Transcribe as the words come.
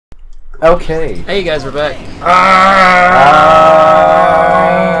Okay. Hey, you guys, we're back.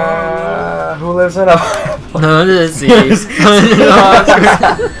 Who lives in a... No, this is.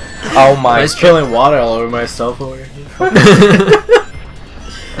 Oh my... I'm spilling water all over myself over here.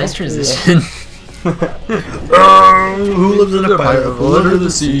 Nice transition. Who lives in a pineapple under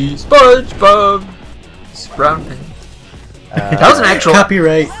the sea? SpongeBob. Brown Pants. That was an actual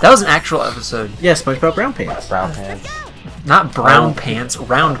copyright. That was an actual episode. Yeah, SpongeBob Brown Pants. Brown pants. Not brown pants,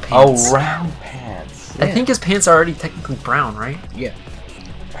 round pants. Oh, round pants. I think his pants are already technically brown, right? Yeah.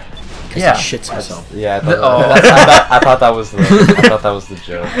 Yeah. He shits himself. Yeah, I thought that was the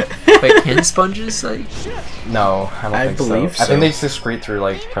joke. Wait, can sponges like? No, I don't think believe so. I think they just excrete through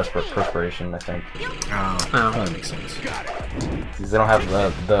like perspiration. I think. Oh, that makes sense. Because they don't have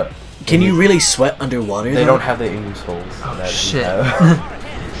the. Can you really sweat underwater? They don't have the English holes. Oh shit!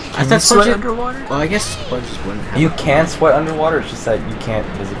 I thought sweat sponges underwater. Well, I guess sponges wouldn't have. You can sweat underwater. It's just that you can't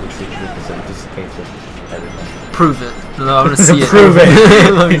physically see it because it dissipates with everything. Prove it. No, I want to see it. Prove it.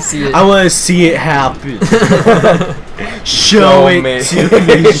 Let me see it. I want to see it happen. Show it to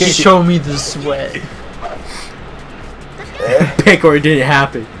me. Show me the sweat. Pick or it didn't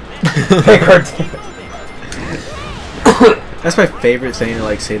happen. Pick or didn't. That's my favorite thing to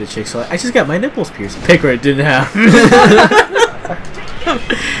like say to chicks. Like, I just got my nipples pierced. Pick or it didn't happen.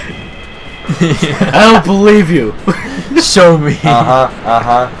 I don't believe you. Show me.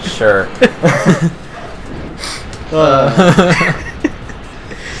 Sure.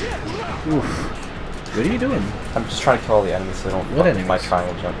 Oof. What are you doing? I'm just trying to kill all the enemies so they don't What fuck with my enemies?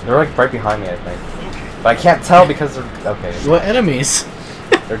 triangle jump. They're like right behind me, I think. But I can't tell because they're okay. What enemies?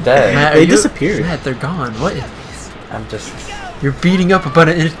 They're dead. Matt, They disappeared. Matt, they're gone. What? I'm just. You're beating up a bunch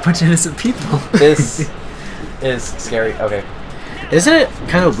of innocent people. This is scary. Okay. Isn't it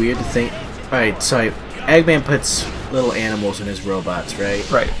kind of weird to think? Alright, so Eggman puts little animals in his robots, right?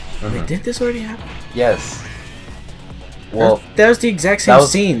 Right. Wait, did this already happen? Yes. Well, that was the exact same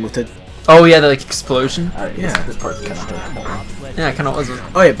scene with the. Oh yeah, the like explosion. Yeah. This part's kind of. Yeah, it kind of was.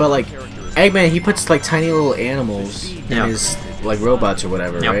 Oh yeah, but like Eggman, he puts like tiny little animals Yeah. in his like robots or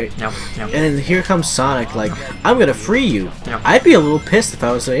whatever, right? Yep. And then here comes Sonic, like, I'm gonna free you. Yep. I'd be a little pissed if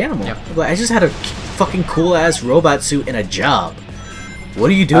I was an animal. Yep. Like, I just had a fucking cool ass robot suit and a job. What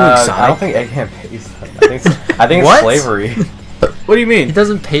are you doing, Sonic? I don't think Eggman pays them. I think What? it's slavery. What do you mean? He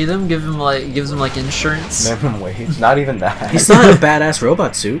doesn't pay them. Gives them like insurance. Minimum wage. Not even that. He's not a badass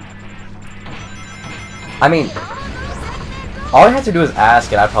robot suit. I mean, all I have to do is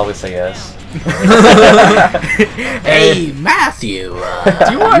ask, and I'd probably say yes. Hey, Matthew.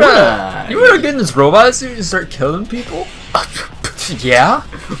 Do you wanna get in this robot suit and start killing people? Yeah.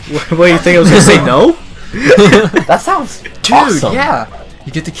 What do you think I was gonna say? No. That sounds Dude, awesome. yeah.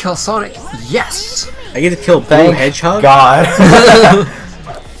 You get to kill Sonic. Yes. I get to kill Blue Thank Hedgehog. God.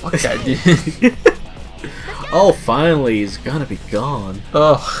 Fuck that dude. Oh, finally, he's gonna be gone.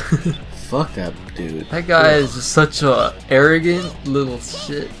 Ugh. Fuck that dude. That guy is just such a arrogant little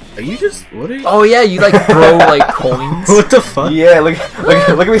shit. Are you just? What are you? Oh yeah, you like throw like coins. What the fuck? Yeah, look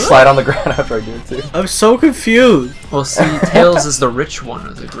at me slide on the ground after I do it too. I'm so confused. Well, see, Tails is the rich one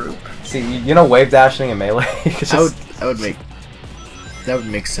of the group. See, you know wave dashing and melee? That would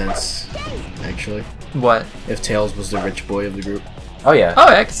make sense, actually. What? If Tails was the rich boy of the group. Oh yeah. Oh,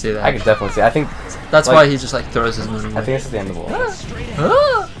 yeah, I can see that. I could definitely see. I think That's like, why he just like throws his money away. I think this is the end of the world.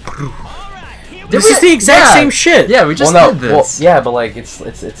 This is the exact same shit. Yeah, we just Well, did no, this. well, yeah, but like it's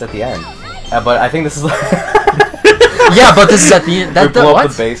at the end. But I think this is. Yeah, but this is at the end. We That blow what?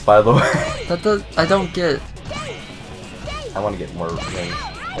 up the base, by the way. That does. I don't get. I want to get more rings.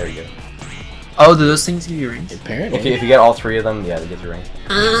 There you go. Oh, do those things give you rings? Apparently. If you get all three of them, yeah, they get your ring.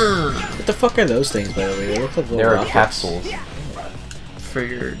 What the fuck are those things, by the way? They look like little They're rockets. capsules. For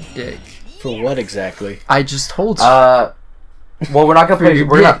your dick. For what exactly? I just told you. Well, we're not gonna play. your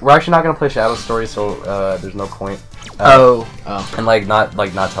We're dick. actually not gonna play Shadow Story, so there's no point. Oh. And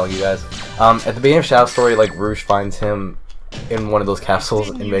not tell you guys. At the beginning of Shadow Story, like Rouge finds him in one of those capsules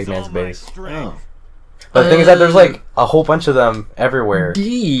in Eggman's base. Oh. But the thing is that there's like a whole bunch of them everywhere.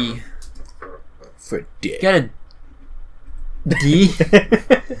 D. For dick. Got a D.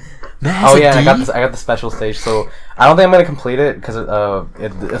 Man, Oh yeah, and I got the special stage, so I don't think I'm gonna complete it because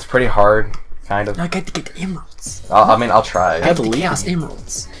it's pretty hard, kind of. I got to get the emeralds. I'll try. I believe Chaos you.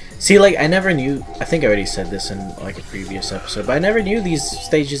 emeralds. See, like, I never knew. I think I already said this in like a previous episode, but I never knew these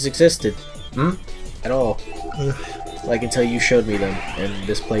stages existed. At all. Like until you showed me them in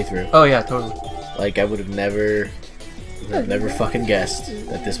this playthrough. Oh yeah, totally. Like I would have never fucking guessed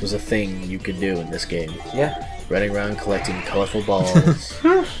that this was a thing you could do in this game. Yeah. Running around collecting colorful balls.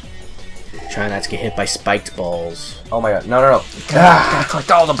 Try not to get hit by spiked balls. Oh my god. No. Gotta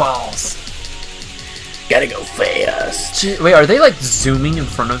collect all the balls. Gotta go fast. Gee, wait, are they like zooming in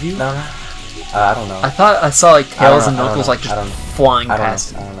front of you? No. I don't know. I thought I saw like Tails and I don't Knuckles know. like just flying I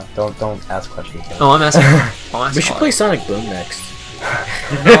past. don't know. Don't ask questions. Yet. Oh, I'm asking. Oh, I'm We should play Sonic Boom next.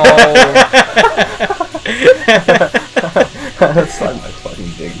 No. Suck my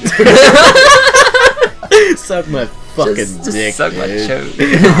fucking dick. Suck my fucking just dick, suck my dude. choke.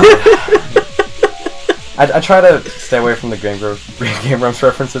 I try to stay away from the Game Grumps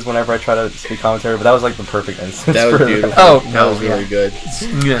references whenever I try to speak commentary, but that was like the perfect instance. That was for beautiful. Oh, that was yeah. really good.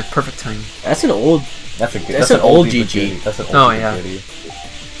 Yeah, perfect timing. That's an old. That's a good. That's an old deep GG. goodie. That's an old Oh, deep yeah. goodie.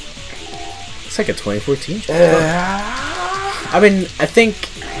 It's like a 2014 joke. I mean, I think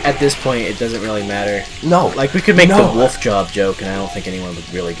at this point it doesn't really matter. No. Like, we could make No. the wolf job joke, and I don't think anyone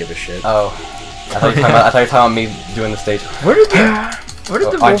would really give a shit. Oh. I thought you were talking about me doing the stage. Where did the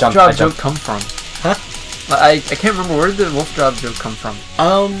I wolf jumped, job I joke jumped. come from? Huh? I can't remember. Where did the wolf job joke come from?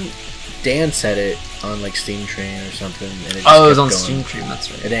 Dan said it on like Steam Train or something, and it just Oh, it was kept on going. Steam Stream. That's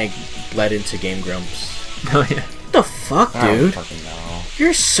right. And then it bled into Game Grumps. Oh yeah. What the fuck, I don't dude? fucking know.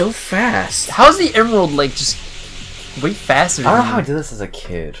 You're so fast. How's the emerald like just way faster? I don't know than how I you? did this as a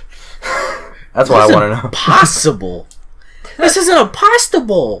kid. That's what I want to know. Impossible. This isn't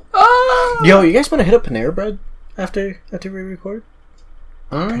impossible. Ah! Yo, you guys want to hit up Panera Bread after we record?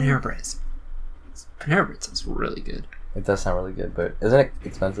 Panera Bread. Panera Bread sounds really good. It does sound really good, but isn't it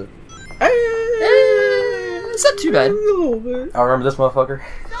expensive? It's not too bad. A little bit. I remember this motherfucker.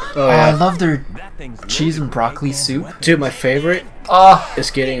 Oh, I yeah. love their cheese and broccoli soup. Dude, my favorite Oh, is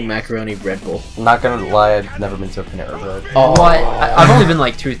getting macaroni Red Bull. I'm not gonna lie, I've never been to a Panera Bread. Oh, what? I've only been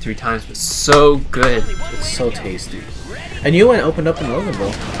like 2 or 3 times, but so good. It's so tasty. A new one opened up in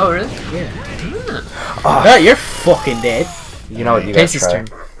Loganville. Oh really? Yeah. Ah. No, you're fucking dead. You know what you guys Casey's try. turn.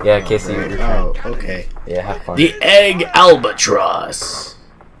 Yeah, Casey, you're Oh, okay. yeah, have fun. The egg albatross.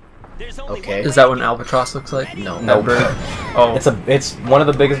 Okay. Is that what an albatross looks like? No. No. That bird? Oh. It's one of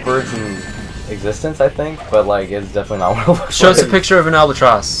the biggest birds in existence, I think, but like it's definitely not one of those. Show us a picture of an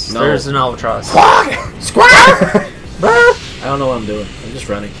albatross. No. There's an albatross. Squawk! I don't know what I'm doing. I'm just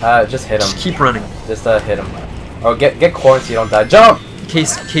running. Just hit him. Just keep running. Just hit him. Oh, get corn so you don't die. Jump!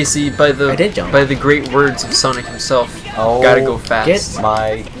 Casey, by I did jump. the great words of Sonic himself, Oh, gotta go fast. get-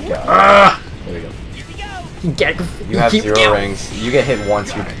 My God. Ah! There we go. Gotta go. You have keep 0 going. rings. You get hit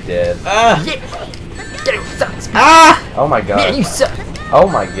once, you're dead. Ah! Yeah. Gotta go fast. Ah! Oh my Man, God. you suck. Oh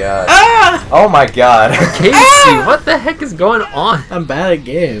my God. Ah! Oh my God. Casey, what the heck is going on? I'm bad at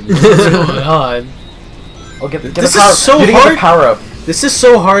games. What's going on? Oh, get This the is power. so you didn't get hard. the power up. This is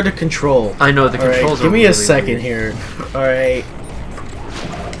so hard to control. I know the Alright, controls are give me really a second weird. here. Alright.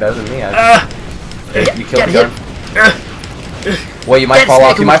 Better than me, Ah! You killed the Get gun. Wait, you might Get fall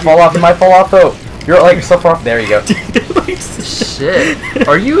off. Snake You might fall off. You might fall off though. You're like so far off. There you go. Shit.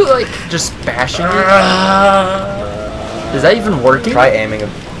 Are you like just bashing it? Is that even working? Try aiming a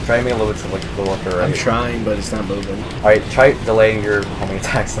little bit to like go left or right. I'm trying, but it's not moving. Alright, try delaying your homing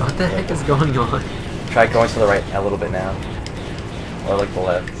attacks. What the heck is going on? Try going to the right a little bit now. Or like the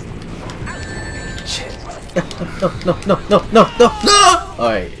left. Shit. No!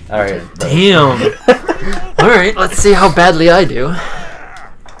 Alright. Alright. Damn. Alright, let's see how badly I do.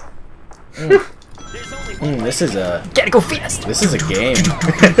 This is a Gotta go fast. game.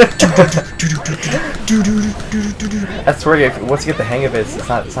 I swear to you, once you get the hang of it, it's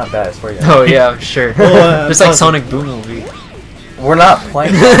not bad, I swear to you. Oh yeah, sure. Well, Just like Sonic Boom movie. We're not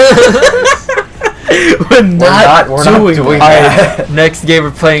playing We're not doing that. that. Next game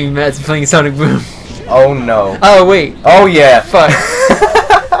we're playing, Matt's playing Sonic Boom. Oh no. Oh wait. Oh yeah. Fuck.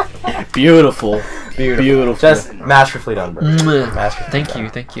 Beautiful. Beautiful. Just masterfully done, bro. Mwah. Masterfully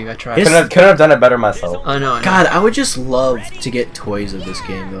Thank you. I tried. Yes. Couldn't have done it better myself. I know. God, I would just love to get toys of this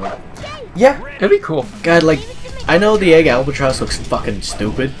game though. Yeah. It'd be cool. God, like, I know the egg albatross looks fucking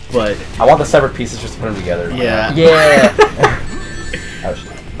stupid, but I want the separate pieces just to put them together. yeah. Yeah. Oh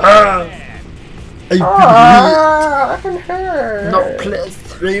shit. Ah, I can hurt. No, please.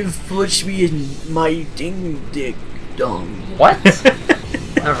 They've pushed me in my ding dick dong. What?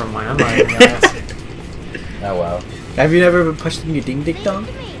 Never mind. I'm not even gonna ask. Oh wow. Have you never been pushed in your ding dick dong?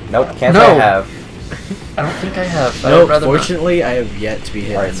 Nope. Can't No. say I have. I don't think I have. No, I'd rather not. fortunately, I have yet to be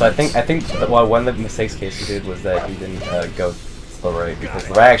hit. Alright, so I think well, one of the mistakes Casey did was that he didn't go to the right, because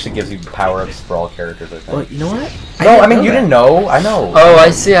the right actually gives you power-ups for all characters, I think. Well, you know what? No, I didn't mean, know you that. didn't know. I know. Oh, I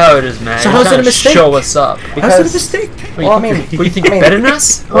see how it is, man. So You're how's it a trying to mistake? Show us up. How's it a Because- mistake? Well, I mean, What do you think? I mean- You're better than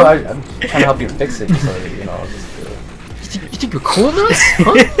us? Well, I'm trying to help you fix it, so, you know. Just, You think you're cooler than us?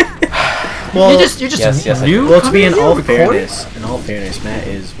 Huh? Well, you just yes, I new. well, to be in coming all here recording? fairness, Matt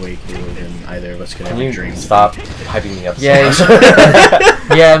is way cooler than either of us could Can ever you dream. stop hyping me up? So Yeah, much?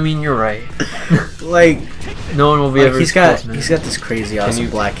 yeah. I mean, you're right. Like, No one will be ever. he's close, got man. this crazy awesome you-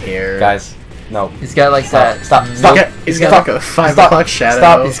 black hair. Guys, no. He's got like Stop, that. stop, milk- stop. He's got Stop. like a 5 Stop. o'clock shadow.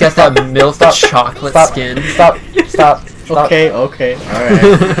 Stop. He's got that milk Stop. chocolate Stop. skin. Stop. Stop. Stop. Okay,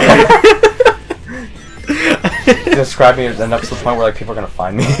 alright. Describe me enough to the point where like people are gonna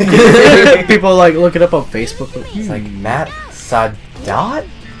find me. People like look it up on Facebook. Like, It's like Matt Sadat.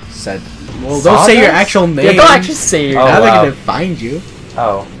 said, well, don't say your Sawdust? actual name. Yeah, don't actually say your Oh, now name. they're wow. gonna find you.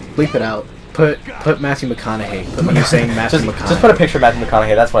 Oh, Bleep it out. Put Matthew McConaughey. Put you saying Matthew McConaughey. just put a picture of Matthew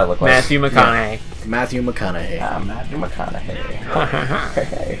McConaughey. That's what I look like. Matthew McConaughey. Matthew McConaughey. Matthew McConaughey.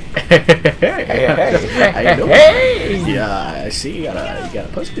 I know. Hey! Yeah, I see. You got a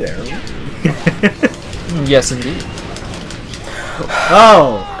pussy there. Yes, indeed.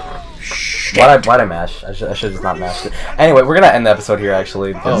 Oh. Why'd I mash? I should just not mash it. Anyway, we're gonna end the episode here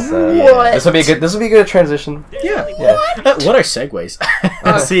actually because What? this will be a good transition. Yeah. Yeah. What are segues?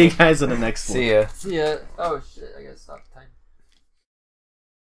 I'll see you guys in the next one. See ya. See ya. Oh shit.